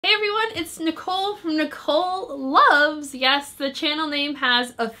Hey everyone, it's Nicole from Nicole Loves. Yes, the channel name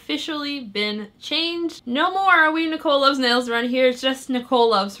has officially been changed. No more are we Nicole Loves Nails around here, it's just Nicole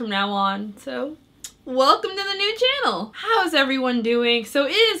Loves from now on. So, welcome to the new channel. How's everyone doing? So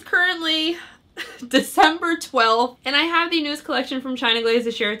it is currently December 12th, and I have the newest collection from China Glaze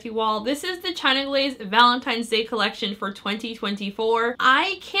to share with you all. This is the China Glaze Valentine's Day collection for 2024.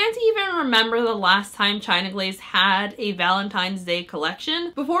 I can't even remember the last time China Glaze had a Valentine's Day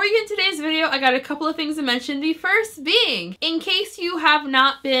collection. Before we get into today's video, I got a couple of things to mention. The first being, in case you have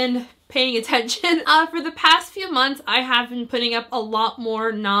not been paying attention, for the past few months I have been putting up a lot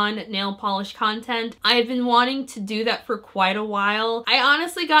more non-nail polish content. I've been wanting to do that for quite a while. I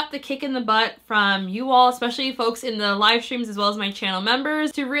honestly got the kick in the butt from you all, especially folks in the live streams as well as my channel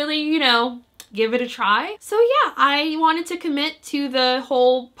members, to really, you know, give it a try. So yeah, I wanted to commit to the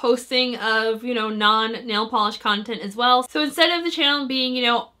whole posting of, you know, non-nail polish content as well. So instead of the channel being, you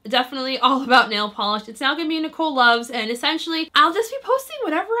know, definitely all about nail polish, it's now gonna be Nicole Loves, and essentially I'll just be posting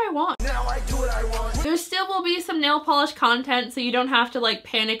whatever I want. Now I do what I want. There still will be some nail polish content, so you don't have to like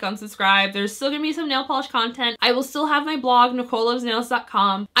panic unsubscribe. There's still gonna be some nail polish content. I will still have my blog,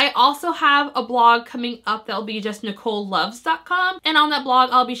 NicoleLovesNails.com. I also have a blog coming up that'll be just NicoleLoves.com, and on that blog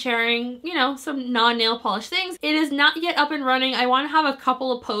I'll be sharing, you know, some non-nail polish things. It is not yet up and running. I want to have a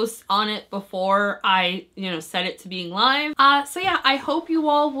couple of posts on it before I, you know, set it to being live. So yeah, I hope you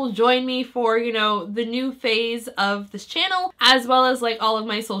all will join me for, you know, the new phase of this channel, as well as like all of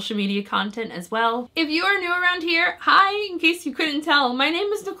my social media content as well. If you are new around here, hi, in case you couldn't tell, my name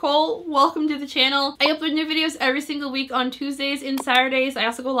is Nicole. Welcome to the channel. I upload new videos every single week on Tuesdays and Saturdays. I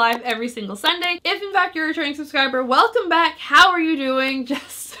also go live every single Sunday. If in fact you're a returning subscriber, welcome back. How are you doing?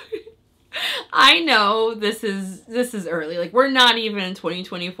 Just I know this is early, like we're not even in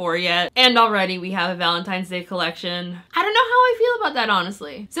 2024 yet, and already we have a Valentine's Day collection. I don't know how I feel about that,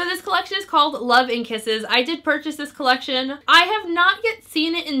 honestly. So this collection is called Love and Kisses. I did purchase this collection. I have not yet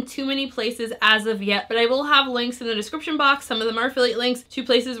seen it in too many places as of yet, but I will have links in the description box. Some of them are affiliate links to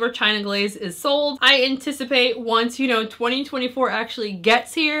places where China Glaze is sold. I anticipate once, you know, 2024 actually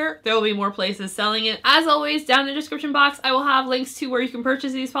gets here, there will be more places selling it. As always, down in the description box, I will have links to where you can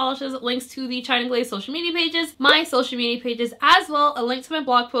purchase these polishes, links to the China Glaze social media pages, my social media pages, as well a link to my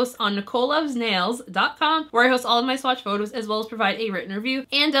blog post on NicoleLovesNails.com, where I host all of my swatch photos as well as provide a written review,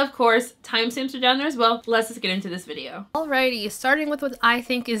 and of course timestamps are down there as well. Let's just get into this video. Alrighty, starting with what I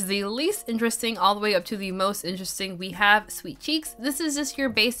think is the least interesting all the way up to the most interesting, we have Sweet Cheeks. This is just your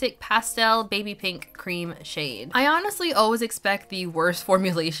basic pastel baby pink cream shade. I honestly always expect the worst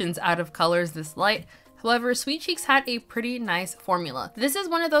formulations out of colors this light. However, Sweet Cheeks had a pretty nice formula. This is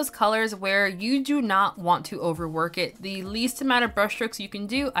one of those colors where you do not want to overwork it. The least amount of brush strokes you can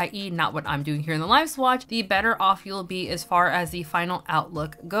do, i.e. not what I'm doing here in the live swatch, the better off you'll be as far as the final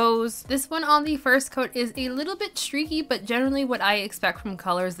outlook goes. This one on the first coat is a little bit streaky, but generally what I expect from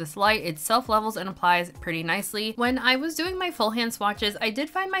colors this light. It self-levels and applies pretty nicely. When I was doing my full hand swatches, I did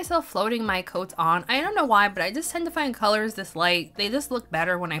find myself floating my coats on. I don't know why, but I just tend to find colors this light, they just look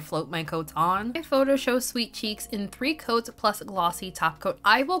better when I float my coats on. My photo shows Sweet Cheeks in 3 coats plus a glossy top coat.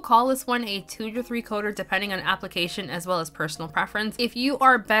 I will call this one a 2 to 3 coater depending on application as well as personal preference. If you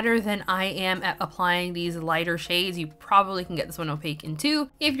are better than I am at applying these lighter shades, you probably can get this one opaque in 2.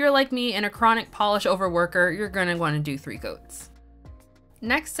 If you're like me and a chronic polish overworker, you're gonna want to do 3 coats.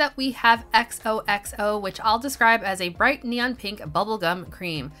 Next up we have XOXO, which I'll describe as a bright neon pink bubblegum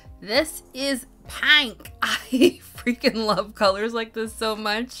cream. This is pink. I freaking love colors like this so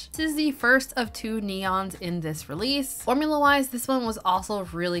much. This is the first of 2 neons in this release. Formula wise, this one was also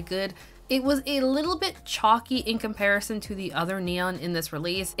really good. It was a little bit chalky in comparison to the other neon in this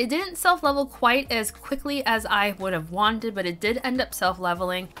release. It didn't self-level quite as quickly as I would have wanted, but it did end up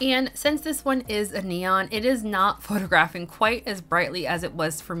self-leveling. And since this one is a neon, it is not photographing quite as brightly as it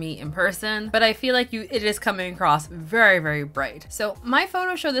was for me in person, but I feel like it is coming across very, very bright. So my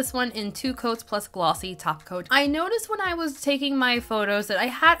photos show this one in 2 coats plus glossy top coat. I noticed when I was taking my photos that I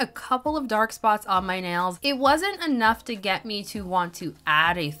had a couple of dark spots on my nails. It wasn't enough to get me to want to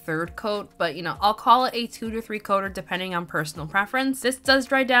add a 3rd coat, but you know, I'll call it a 2 to 3 coater depending on personal preference. This does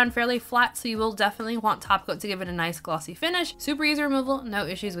dry down fairly flat, so you will definitely want top coat to give it a nice glossy finish. Super easy removal, no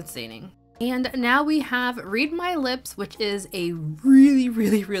issues with staining. And now we have Read My Lips, which is a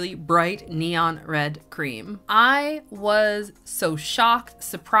really bright neon red cream. I was so shocked,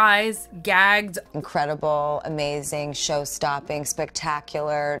 surprised, gagged. Incredible, amazing, show-stopping,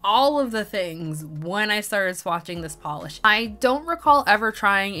 spectacular. All of the things when I started swatching this polish. I don't recall ever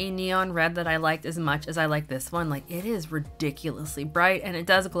trying a neon red that I liked as much as I like this one. Like, it is ridiculously bright and it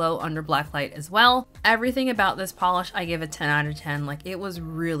does glow under black light as well. Everything about this polish, I give a 10 out of 10. Like, it was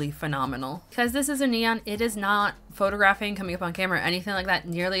really phenomenal. Because this is a neon, it is not photographing, coming up on camera, anything like that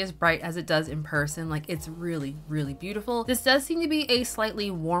nearly as bright as it does in person. Like, it's really beautiful. This does seem to be a slightly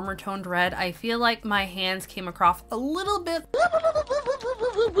warmer toned red. I feel like my hands came across a little bit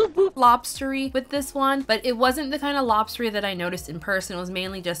lobstery with this one, but it wasn't the kind of lobstery that I noticed in person. It was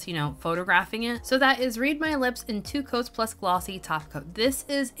mainly just, you know, photographing it. So that is Read My Lips in 2 coats plus glossy top coat. This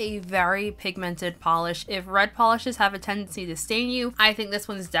is a very pigmented polish. If red polishes have a tendency to stain you, I think this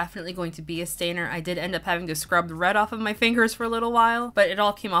one is definitely going to be a stainer. I did end up having to scrub the red off of my fingers for a little while, but it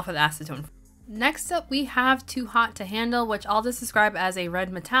all came off with acetone. Next up, we have Too Hot to Handle, which I'll just describe as a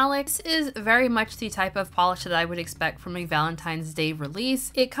red metallic. This is very much the type of polish that I would expect from a Valentine's Day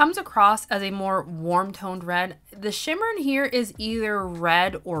release. It comes across as a more warm toned red. The shimmer in here is either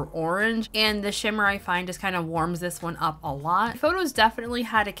red or orange, and the shimmer I find just kind of warms this one up a lot. Photos definitely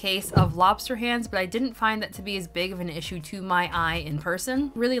had a case of lobster hands, but I didn't find that to be as big of an issue to my eye in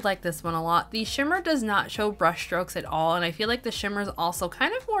person. Really like this one a lot. The shimmer does not show brush strokes at all, and I feel like the shimmer is also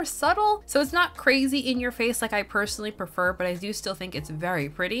kind of more subtle, so it's not crazy in your face like I personally prefer, but I do still think it's very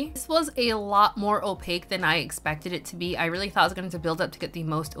pretty. This was a lot more opaque than I expected it to be. I really thought it was going to build up to get the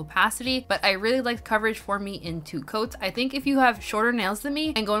most opacity, but I really liked coverage for me in 2 coats. I think if you have shorter nails than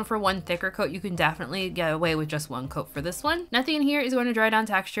me and going for 1 thicker coat, you can definitely get away with just 1 coat for this one. Nothing in here is going to dry down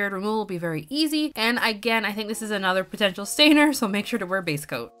textured. Removal will be very easy, and again, I think this is another potential stainer, so make sure to wear base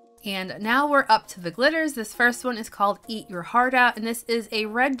coat. And now we're up to the glitters. This first one is called Eat Your Heart Out, and this is a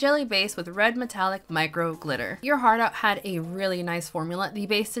red jelly base with red metallic micro glitter. Your Heart Out had a really nice formula. The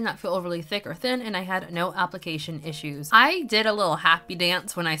base did not feel overly thick or thin, and I had no application issues. I did a little happy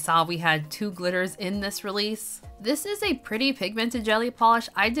dance when I saw we had 2 glitters in this release. This is a pretty pigmented jelly polish.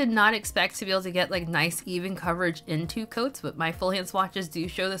 I did not expect to be able to get like nice even coverage in 2 coats, but my full hand swatches do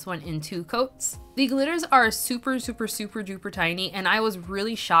show this one in 2 coats. The glitters are super duper tiny, and I was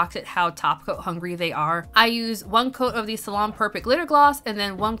really shocked at how top coat hungry they are. I used 1 coat of the Salon Perfect glitter gloss and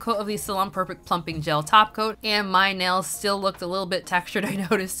then 1 coat of the Salon Perfect plumping gel top coat, and my nails still looked a little bit textured, I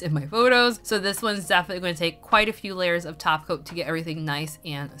noticed in my photos. So this one's definitely going to take quite a few layers of top coat to get everything nice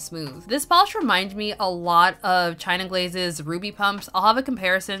and smooth. This polish reminds me a lot of China Glaze's Ruby Pumps. I'll have a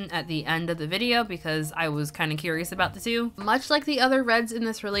comparison at the end of the video because I was kind of curious about the 2. Much like the other reds in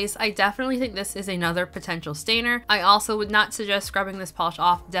this release, I definitely think this is another potential stainer. I also would not suggest scrubbing this polish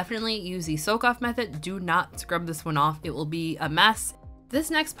off. Definitely use the soak off method. Do not scrub this one off. It will be a mess.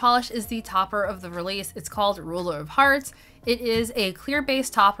 This next polish is the topper of the release. It's called Ruler of Hearts. It is a clear base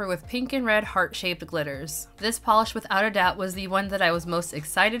topper with pink and red heart-shaped glitters. This polish, without a doubt, was the one that I was most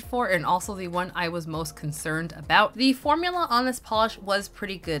excited for and also the one I was most concerned about. The formula on this polish was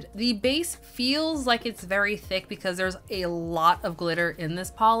pretty good. The base feels like it's very thick because there's a lot of glitter in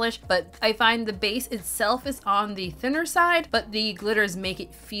this polish, but I find the base itself is on the thinner side, but the glitters make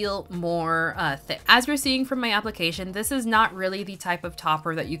it feel more thick. As you're seeing from my application, this is not really the type of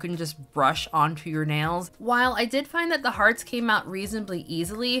topper that you can just brush onto your nails. While I did find that the hearts came out reasonably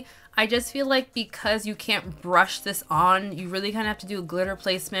easily, I just feel like because you can't brush this on, you really kind of have to do a glitter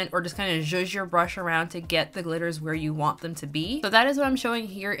placement or just kind of zhuzh your brush around to get the glitters where you want them to be. So that is what I'm showing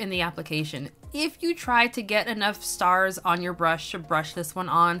here in the application. If you try to get enough stars on your brush to brush this one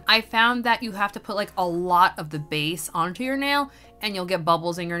on, I found that you have to put like a lot of the base onto your nail and you'll get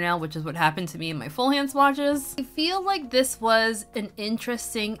bubbles in your nail, which is what happened to me in my full hand swatches. I feel like this was an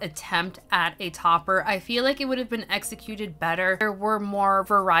interesting attempt at a topper. I feel like it would have been executed better. There were more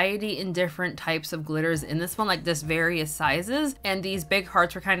variety in different types of glitters in this one, like just various sizes, and these big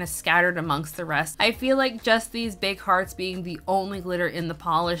hearts were kind of scattered amongst the rest. I feel like just these big hearts being the only glitter in the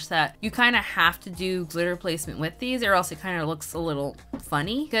polish, that you kind of have to do glitter placement with these or else it kind of looks a little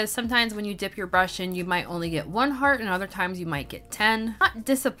funny, because sometimes when you dip your brush in, you might only get 1 heart and other times you might get 10. Not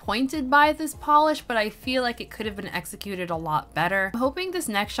disappointed by this polish, but I feel like it could have been executed a lot better. I'm hoping this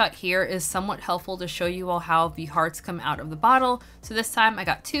next shot here is somewhat helpful to show you all how the hearts come out of the bottle. So this time I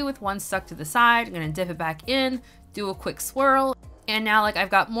got 2 with 1 stuck to the side. I'm gonna dip it back in, do a quick swirl. And now like I've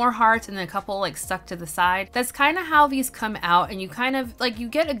got more hearts and then a couple like stuck to the side. That's kind of how these come out, and you kind of like, you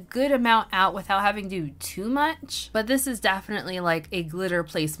get a good amount out without having to do too much. But this is definitely like a glitter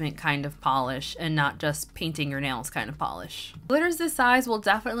placement kind of polish and not just painting your nails kind of polish. Glitters this size will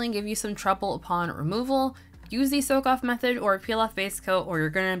definitely give you some trouble upon removal. Use the soak off method or peel off base coat, or you're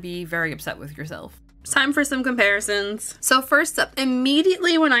gonna be very upset with yourself. It's time for some comparisons. So first up,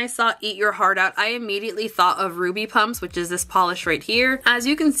 immediately when I saw Eat Your Heart Out, I immediately thought of Ruby Pumps, which is this polish right here. As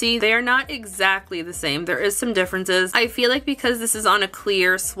you can see, they are not exactly the same. There is some differences. I feel like because this is on a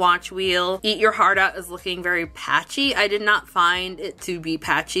clear swatch wheel, Eat Your Heart Out is looking very patchy. I did not find it to be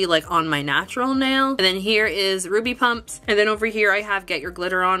patchy like on my natural nail. And then here is Ruby Pumps. And then over here I have Get Your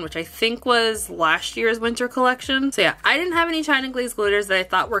Glitter On, which I think was last year's winter collection. So yeah, I didn't have any China Glaze glitters that I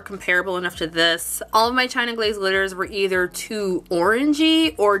thought were comparable enough to this. All of my China Glaze glitters were either too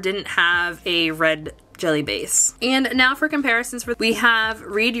orangey or didn't have a red jelly base. And now for comparisons, we have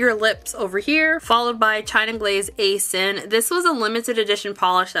Read Your Lips over here, followed by China Glaze A-Sin. This was a limited edition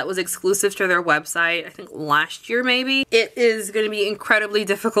polish that was exclusive to their website, I think last year maybe. It is going to be incredibly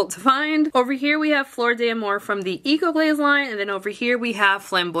difficult to find. Over here we have Fleur d'Amour from the Eco Glaze line, and then over here we have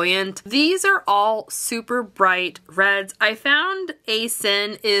Flamboyant. These are all super bright reds. I found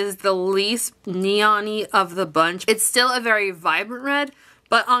A-Sin is the least neon-y of the bunch. It's still a very vibrant red,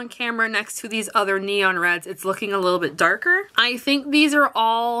 but on camera next to these other neon reds, it's looking a little bit darker. I think these are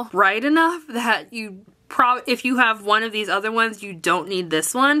all bright enough that you if you have one of these other ones, you don't need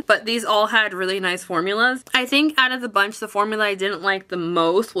this one, but these all had really nice formulas. I think out of the bunch, the formula I didn't like the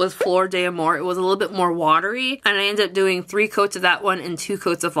most was Fleur d'Amour. It was a little bit more watery, and I ended up doing 3 coats of that one and 2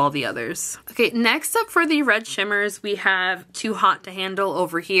 coats of all the others. Okay, next up for the red shimmers, we have Too Hot to Handle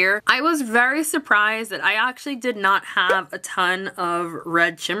over here. I was very surprised that I actually did not have a ton of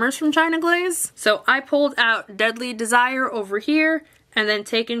red shimmers from China Glaze. So I pulled out Deadly Desire over here, and then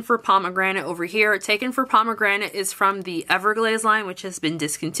Taken for Pomegranate over here. Taken for Pomegranate is from the Everglaze line, which has been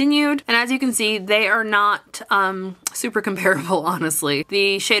discontinued. And as you can see, they are not super comparable, honestly.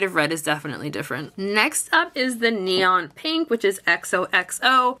 The shade of red is definitely different. Next up is the Neon Pink, which is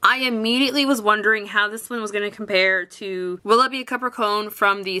XOXO. I immediately was wondering how this one was going to compare to Will It Be a Cup or Cone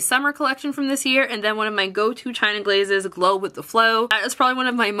from the summer collection from this year, and then one of my go-to China Glazes, Glow with the Flow. That is probably one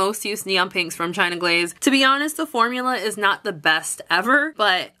of my most used neon pinks from China Glaze. To be honest, the formula is not the best ever,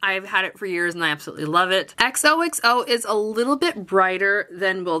 but I've had it for years and I absolutely love it. XOXO is a little bit brighter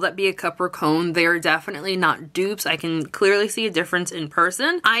than Will That Be a Cup or Cone. They are definitely not dupes. I can clearly see a difference in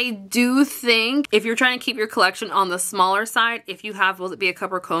person. I do think if you're trying to keep your collection on the smaller side, if you have Will That Be a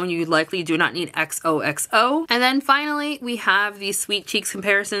Cup or Cone, you likely do not need XOXO. And then finally, we have the Sweet Cheeks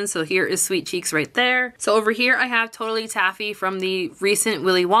comparison. So here is Sweet Cheeks right there. So over here, I have Totally Taffy from the recent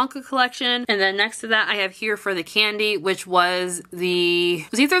Willy Wonka collection. And then next to that, I have Here for the Candy, which was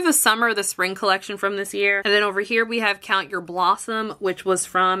either the summer or the spring collection from this year. And then over here, we have Count Your Blossom, which was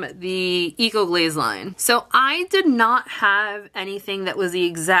from the Eco Glaze line. So I did not have anything that was the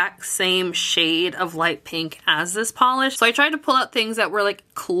exact same shade of light pink as this polish. So I tried to pull out things that were like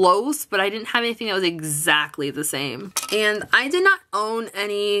close, but I didn't have anything that was exactly the same. And I did not own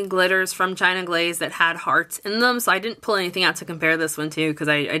any glitters from China Glaze that had hearts in them, so I didn't pull anything out to compare this one to because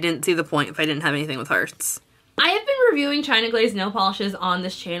I didn't see the point if I didn't have anything with hearts. I have been reviewing China Glaze nail polishes on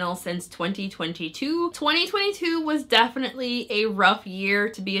this channel since 2022. 2022 was definitely a rough year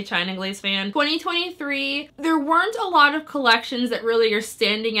to be a China Glaze fan. 2023, there weren't a lot of collections that really are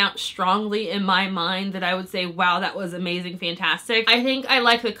standing out strongly in my mind that I would say, wow, that was amazing, fantastic. I think I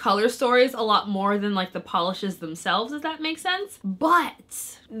like the color stories a lot more than like the polishes themselves, if that makes sense.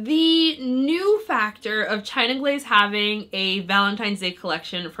 But the new factor of China Glaze having a Valentine's Day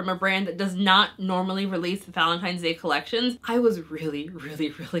collection from a brand that does not normally release Valentine's Day collections, I was really, really,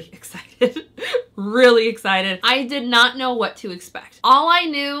 really excited. Really excited. I did not know what to expect. All I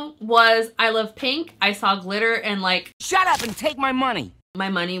knew was I love pink. I saw glitter and like, shut up and take my money. My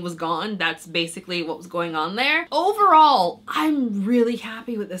money was gone. That's basically what was going on there. Overall, I'm really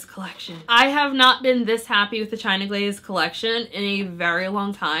happy with this collection. I have not been this happy with the China Glaze collection in a very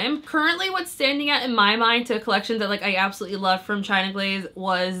long time. Currently, what's standing out in my mind to a collection that like I absolutely love from China Glaze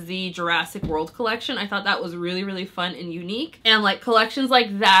was the Jurassic World collection. I thought that was really, really fun and unique. And like collections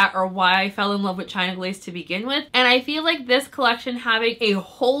like that are why I fell in love with China Glaze to begin with. And I feel like this collection having a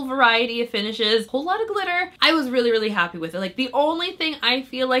whole variety of finishes, a whole lot of glitter, I was really, really happy with it. Like the only thing I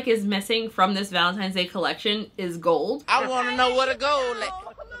feel like is missing from this Valentine's Day collection is gold. I want to know what a gold.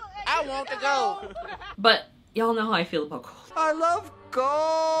 I want the gold. But y'all know how I feel about gold. I love gold.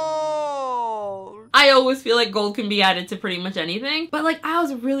 I always feel like gold can be added to pretty much anything, but like I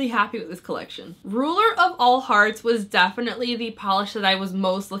was really happy with this collection. Ruler of All Hearts was definitely the polish that I was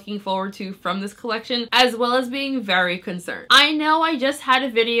most looking forward to from this collection, as well as being very concerned. I know I just had a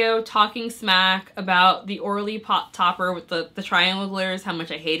video talking smack about the Orly Pop Topper with the triangle glitters, how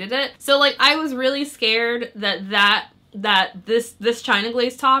much I hated it. So like I was really scared that this China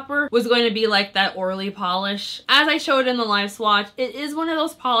Glaze topper was going to be like that Orly polish. As I showed in the live swatch, it is one of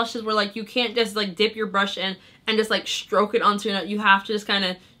those polishes where like you can't just like dip your brush in and just like stroke it onto it. You have to just kind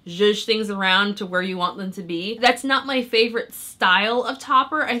of zhuzh things around to where you want them to be. That's not my favorite style of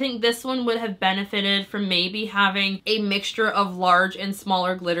topper. I think this one would have benefited from maybe having a mixture of large and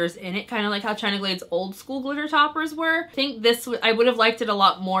smaller glitters in it, kind of like how China Glaze's old school glitter toppers were. I think this I would have liked it a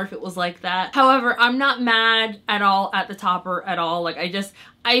lot more if it was like that. However, I'm not mad at all at the topper at all. Like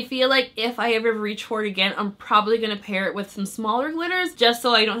I feel like if I ever reach for it again, I'm probably going to pair it with some smaller glitters just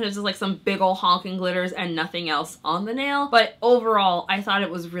so I don't have just like some big old honking glitters and nothing else on the nail. But overall, I thought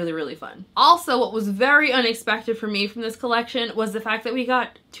it was really, really fun. Also, what was very unexpected for me from this collection was the fact that we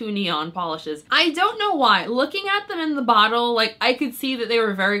got 2 neon polishes. I don't know why. Looking at them in the bottle, like I could see that they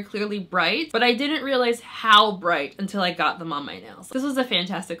were very clearly bright, but I didn't realize how bright until I got them on my nails. This was a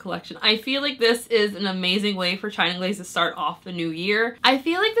fantastic collection. I feel like this is an amazing way for China Glaze to start off the new year. I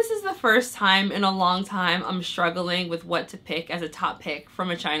feel like this is the first time in a long time I'm struggling with what to pick as a top pick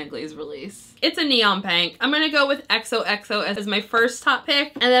from a China Glaze release. It's a neon pink. I'm gonna go with XOXO as my first top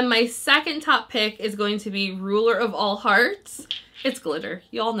pick, and then my second top pick is going to be Ruler of All Hearts. It's glitter.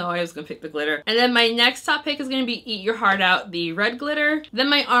 Y'all know I was gonna pick the glitter. And then my next top pick is gonna be Eat Your Heart Out, the red glitter. Then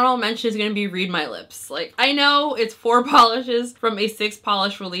my honorable mention is gonna be Read My Lips. Like, I know it's 4 polishes from a 6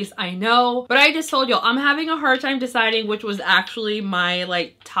 polish release, I know, but I just told y'all I'm having a hard time deciding which was actually my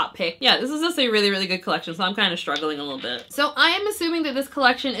like top pick. Yeah, this is just a really, really good collection, so I'm kind of struggling a little bit. So I am assuming that this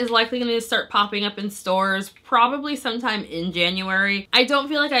collection is likely gonna start popping up in stores probably sometime in January. I don't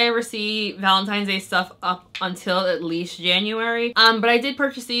feel like I ever see Valentine's Day stuff up until at least January. But I did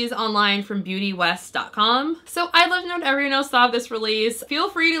purchase these online from beautywest.com. So I'd love to know what everyone else thought of this release. Feel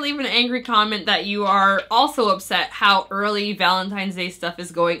free to leave an angry comment that you are also upset how early Valentine's Day stuff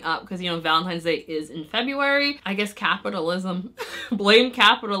is going up, because you know Valentine's Day is in February. I guess capitalism. Blame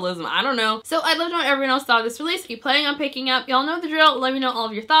capitalism. I don't know. So I'd love to know what everyone else thought of this release. If you're planning on picking up, y'all know the drill. Let me know all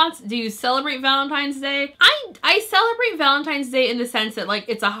of your thoughts. Do you celebrate Valentine's Day? I celebrate Valentine's Day in the sense that like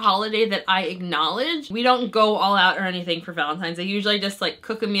it's a holiday that I acknowledge. We don't go all out or anything for Valentine's Day. Usually just like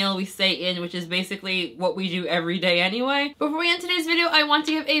cook a meal, we stay in, which is basically what we do every day anyway. Before we end today's video, I want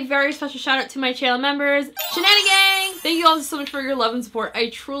to give a very special shout out to my channel members. Shenanigang! Thank you all so much for your love and support. I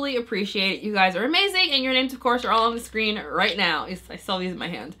truly appreciate it. You guys are amazing, and your names of course are all on the screen right now. I saw these in my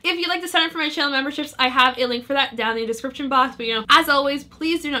hand. If you'd like to sign up for my channel memberships, I have a link for that down in the description box. But you know, as always,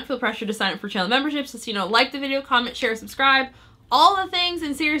 please do not feel pressure to sign up for channel memberships. Just, you know, like the video, comment, share, subscribe, all the things,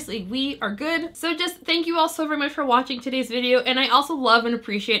 and seriously, we are good. So just thank you all so very much for watching today's video, and I also love and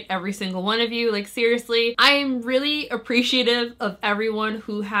appreciate every single one of you. Like seriously, I am really appreciative of everyone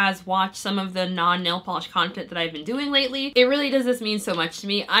who has watched some of the non-nail polish content that I've been doing lately. It really does just mean so much to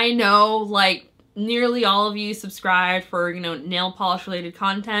me. I know like nearly all of you subscribe for, you know, nail polish related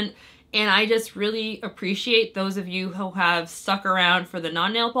content, and I just really appreciate those of you who have stuck around for the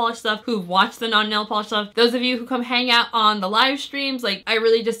non-nail polish stuff, who've watched the non-nail polish stuff, those of you who come hang out on the live streams. Like, I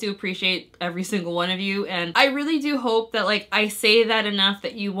really just do appreciate every single one of you, and I really do hope that like I say that enough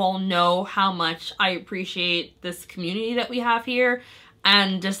that you all know how much I appreciate this community that we have here,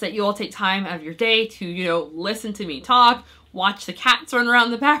 and just that you all take time out of your day to, you know, listen to me talk, watch the cats run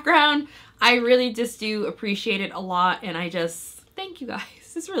around the background. I really just do appreciate it a lot, and I just thank you guys.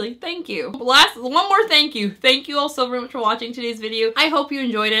 Just really, thank you. One more thank you. Thank you all so very much for watching today's video. I hope you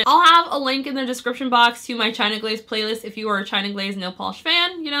enjoyed it. I'll have a link in the description box to my China Glaze playlist if you are a China Glaze nail polish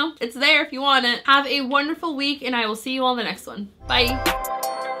fan. You know, it's there if you want it. Have a wonderful week, and I will see you all in the next one.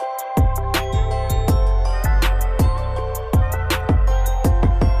 Bye.